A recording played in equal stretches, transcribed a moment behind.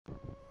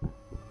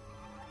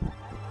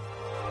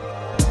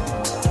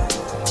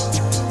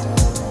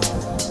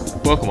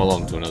Welcome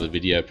along to another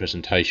video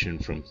presentation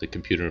from the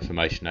Computer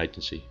Information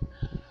Agency.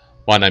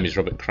 My name is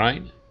Robert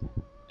Crane,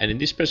 and in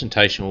this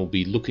presentation we'll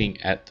be looking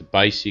at the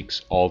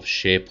basics of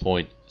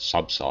SharePoint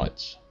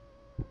subsites.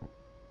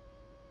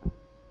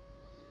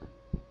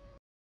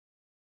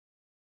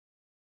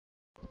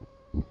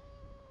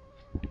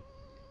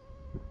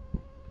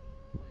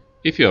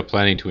 If you are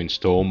planning to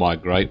install,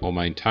 migrate or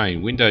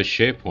maintain Windows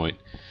SharePoint,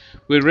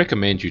 we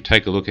recommend you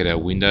take a look at our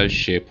Windows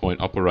SharePoint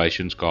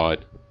Operations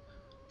Guide.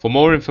 For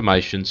more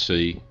information,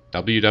 see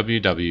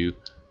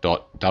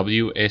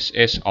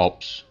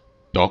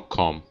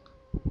www.wssops.com.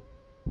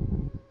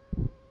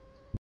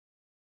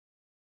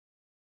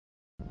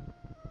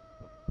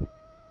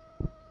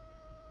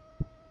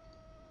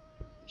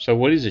 So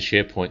what is a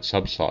SharePoint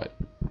subsite?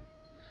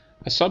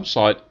 A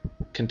subsite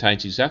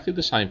contains exactly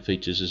the same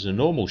features as a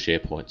normal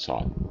SharePoint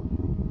site.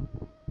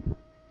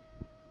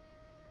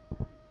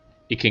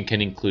 It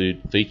can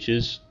include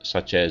features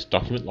such as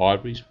document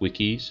libraries,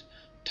 wikis,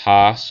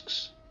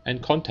 tasks,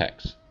 and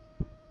contacts.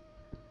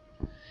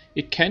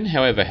 It can,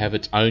 however, have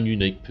its own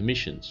unique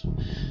permissions.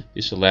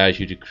 This allows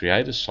you to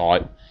create a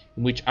site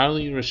in which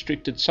only a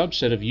restricted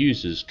subset of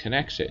users can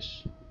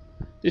access.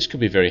 This can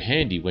be very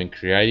handy when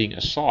creating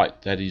a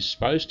site that is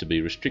supposed to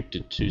be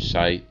restricted to,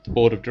 say, the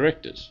board of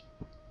directors.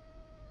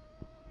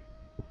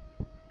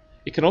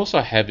 It can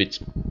also have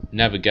its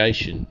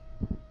navigation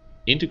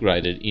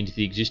integrated into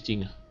the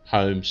existing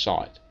home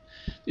site.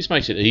 This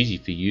makes it easy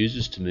for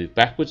users to move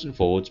backwards and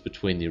forwards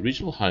between the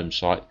original home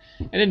site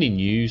and any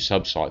new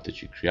subsite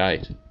that you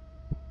create.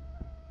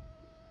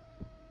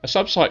 A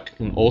subsite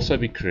can also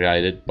be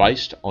created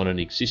based on an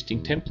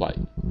existing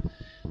template.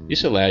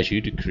 This allows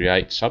you to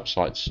create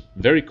subsites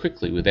very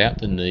quickly without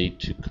the need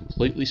to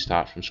completely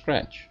start from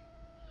scratch.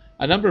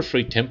 A number of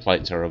free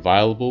templates are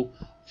available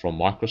from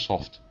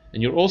Microsoft,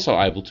 and you're also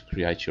able to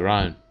create your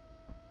own.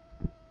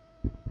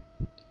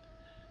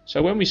 So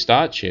when we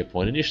start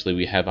SharePoint, initially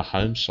we have a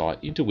home site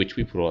into which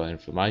we put all our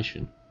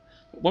information.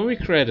 But when we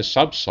create a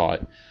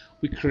subsite,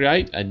 we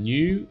create a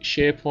new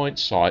SharePoint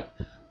site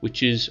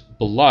which is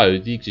below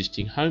the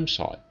existing home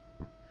site.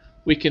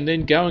 We can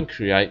then go and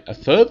create a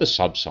further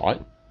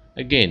subsite,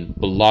 again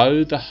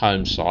below the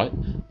home site,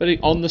 but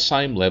on the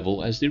same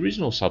level as the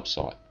original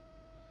subsite.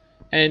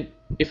 And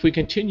if we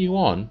continue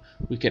on,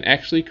 we can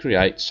actually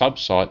create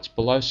subsites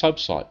below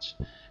subsites,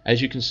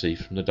 as you can see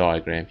from the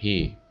diagram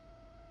here.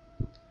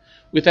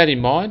 With that in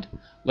mind,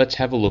 let's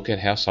have a look at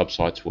how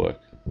subsites work.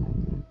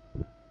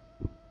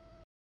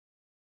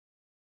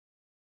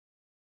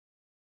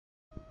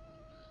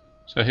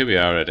 So here we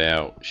are at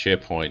our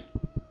SharePoint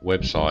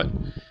website.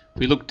 If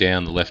we look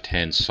down the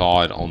left-hand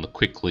side on the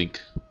quick link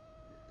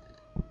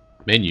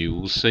menu,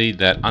 we'll see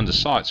that under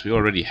sites we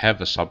already have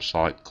a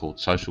subsite called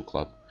Social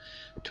Club.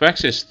 To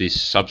access this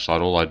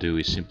subsite, all I do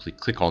is simply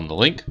click on the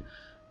link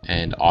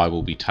and I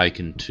will be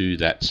taken to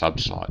that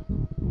subsite.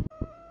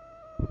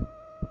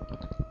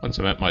 Once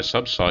I'm at my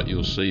subsite,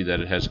 you'll see that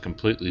it has a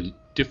completely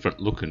different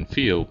look and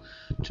feel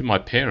to my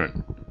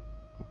parent.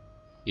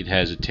 It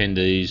has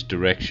attendees,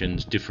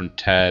 directions, different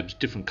tabs,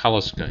 different color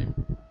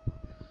scheme.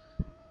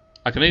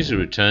 I can easily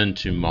return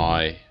to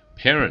my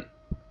parent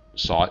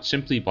site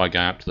simply by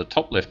going up to the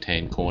top left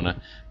hand corner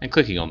and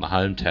clicking on the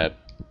Home tab.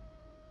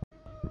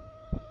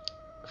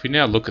 If we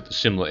now look at the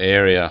similar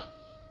area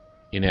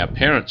in our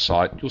parent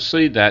site, you'll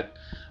see that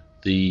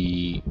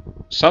the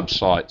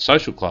subsite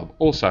Social Club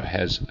also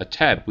has a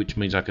tab, which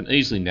means I can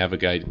easily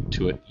navigate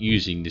to it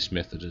using this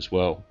method as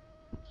well.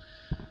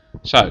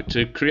 So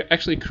to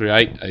actually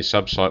create a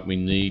subsite, we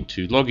need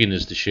to log in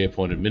as the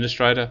SharePoint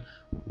administrator,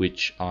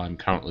 which I'm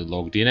currently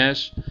logged in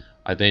as.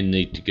 I then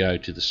need to go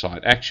to the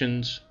site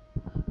actions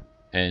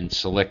and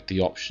select the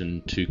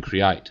option to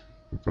create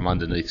from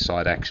underneath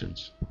site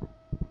actions.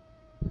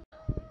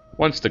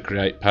 Once the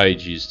create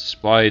page is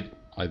displayed,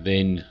 I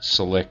then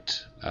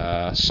select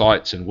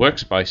sites and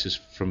workspaces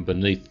from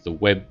beneath the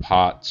web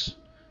parts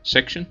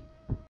section.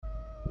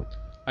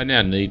 I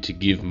now need to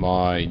give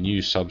my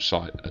new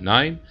subsite a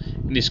name.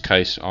 In this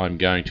case, I'm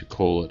going to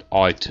call it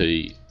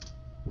IT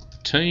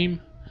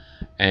Team,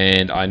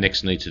 and I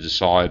next need to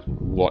decide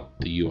what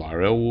the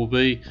URL will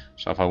be.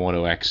 So if I want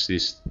to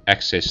access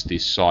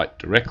this site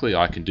directly,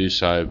 I can do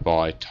so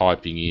by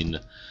typing in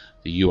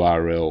the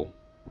URL.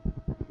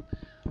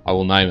 I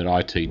will name it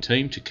IT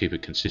Team to keep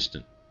it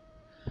consistent.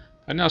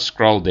 I now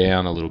scroll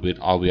down a little bit,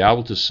 I'll be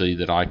able to see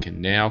that I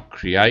can now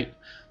create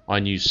my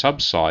new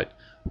subsite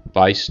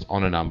based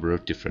on a number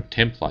of different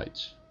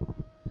templates.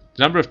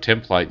 The number of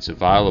templates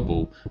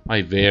available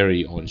may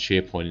vary on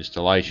SharePoint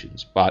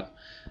installations, but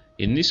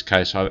in this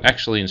case I've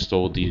actually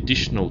installed the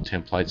additional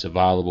templates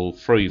available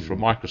free from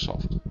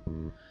Microsoft.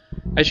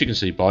 As you can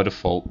see, by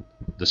default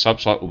the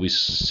subsite will be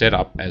set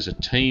up as a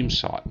team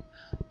site,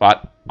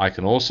 but I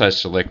can also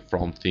select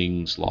from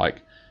things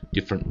like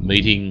different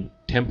meeting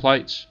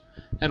templates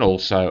and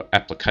also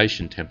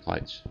application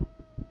templates.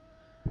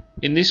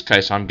 In this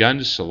case, I'm going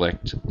to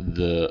select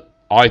the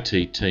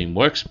IT Team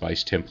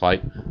Workspace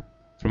template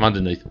from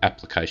underneath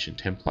application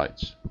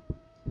templates.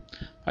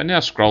 I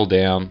now scroll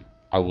down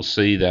I will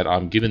see that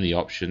I'm given the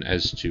option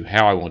as to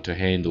how I want to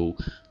handle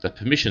the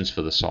permissions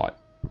for the site.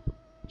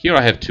 Here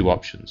I have two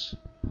options.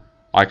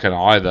 I can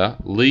either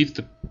leave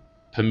the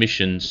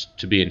permissions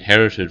to be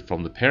inherited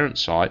from the parent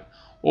site,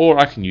 or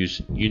I can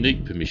use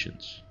unique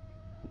permissions.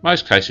 In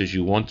most cases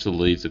you want to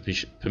leave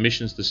the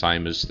permissions the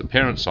same as the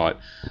parent site,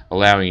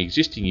 allowing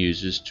existing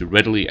users to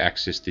readily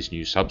access this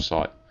new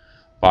subsite.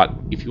 But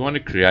if you want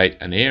to create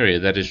an area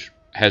that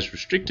has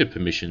restricted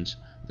permissions,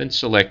 then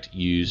select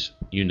Use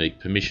Unique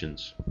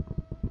Permissions.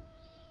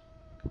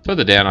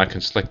 Further down I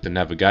can select the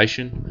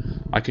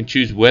navigation. I can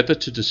choose whether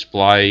to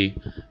display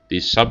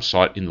this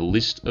subsite in the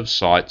list of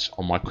sites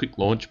on my quick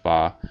launch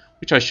bar,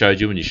 which I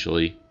showed you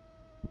initially.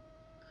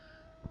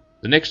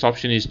 The next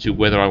option is to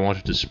whether I want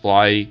to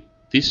display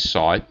this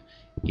site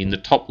in the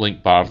top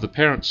link bar of the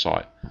parent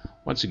site.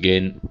 Once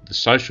again, the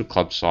social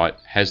club site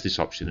has this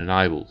option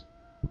enabled.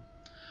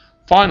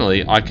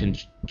 Finally, I can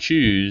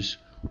choose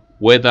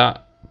whether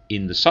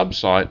in the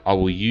subsite I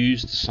will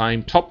use the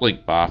same top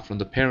link bar from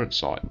the parent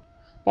site.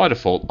 By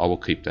default, I will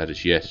keep that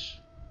as yes.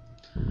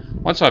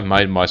 Once I've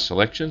made my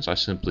selections, I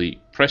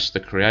simply press the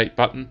Create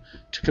button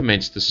to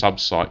commence the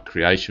subsite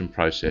creation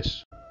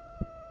process.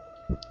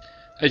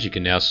 As you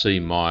can now see,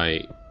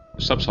 my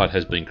subsite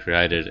has been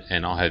created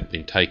and I have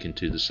been taken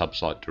to the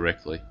subsite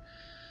directly.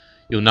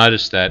 You'll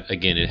notice that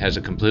again it has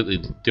a completely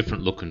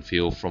different look and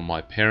feel from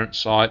my parent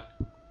site,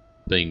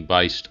 being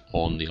based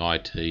on the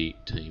IT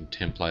team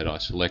template I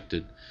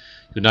selected.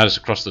 You'll notice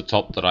across the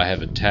top that I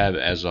have a tab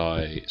as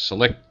I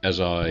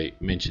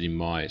mentioned in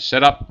my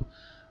setup,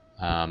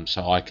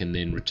 so I can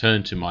then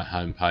return to my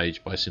home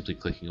page by simply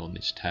clicking on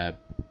this tab.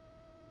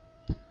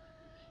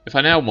 If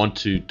I now want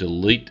to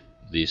delete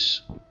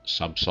this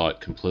subsite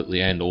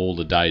completely and all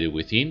the data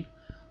within,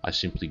 I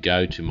simply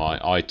go to my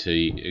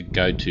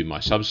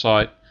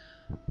subsite,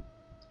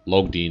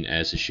 logged in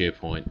as a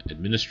SharePoint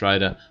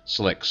administrator,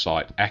 select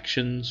Site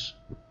Actions,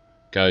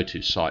 go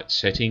to Site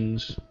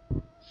Settings,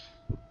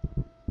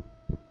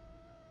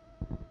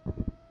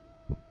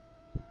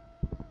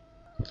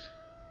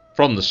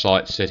 from the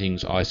site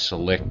settings I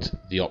select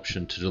the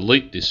option to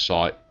delete this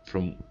site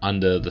from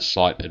under the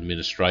Site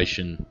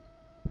Administration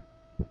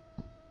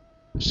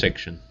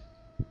section.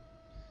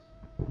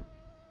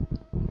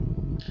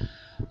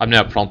 I'm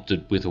now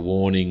prompted with a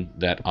warning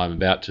that I'm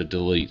about to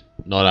delete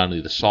not only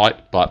the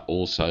site but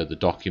also the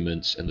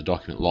documents and the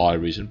document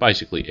libraries and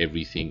basically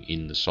everything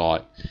in the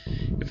site.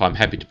 If I'm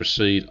happy to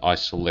proceed, I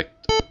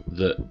select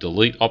the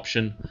delete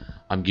option.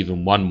 I'm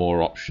given one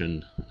more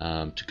option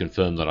to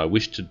confirm that I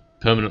wish to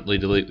permanently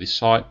delete this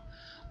site.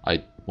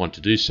 I want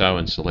to do so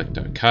and select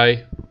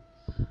OK.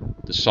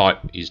 The site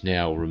is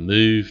now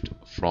removed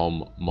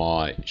from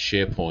my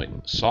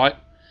SharePoint site,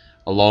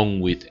 along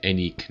with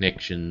any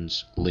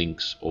connections,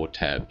 links or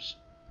tabs.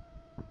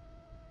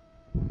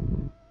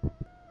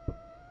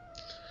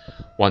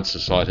 Once the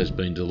site has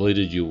been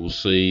deleted, you will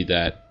see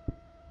that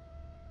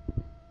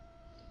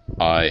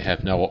I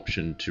have no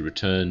option to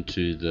return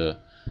to the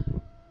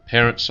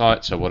parent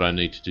site, so what I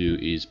need to do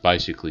is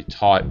basically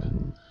type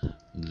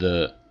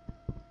the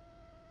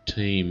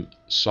team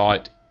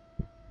site,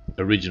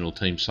 original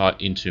team site,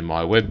 into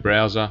my web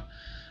browser,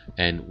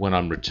 and when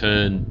I'm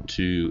returned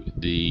to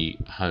the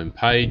home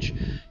page,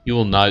 you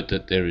will note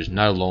that there is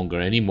no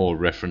longer any more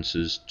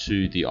references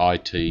to the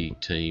IT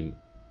team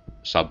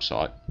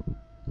subsite.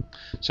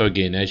 So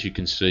again, as you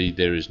can see,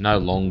 there is no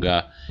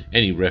longer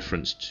any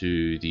reference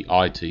to the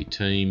IT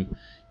team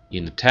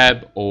in the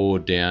tab or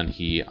down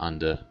here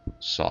under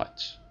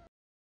Sites.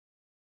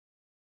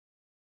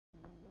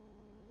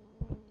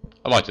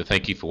 I'd like to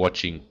thank you for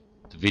watching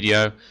the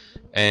video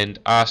and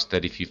ask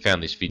that if you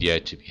found this video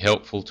to be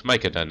helpful, to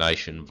make a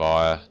donation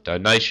via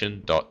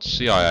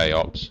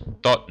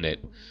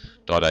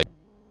donation.ciaops.net.au.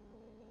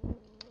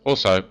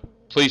 Also,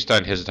 please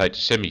don't hesitate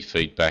to send me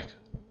feedback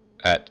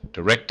at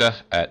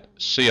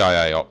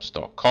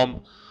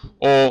director@ciaops.com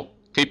or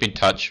keep in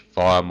touch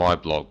via my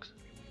blog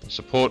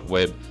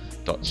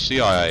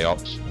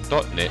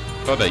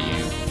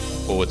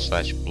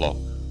supportweb.ciaops.net.au/blog.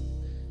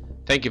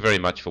 Thank you very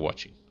much for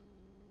watching.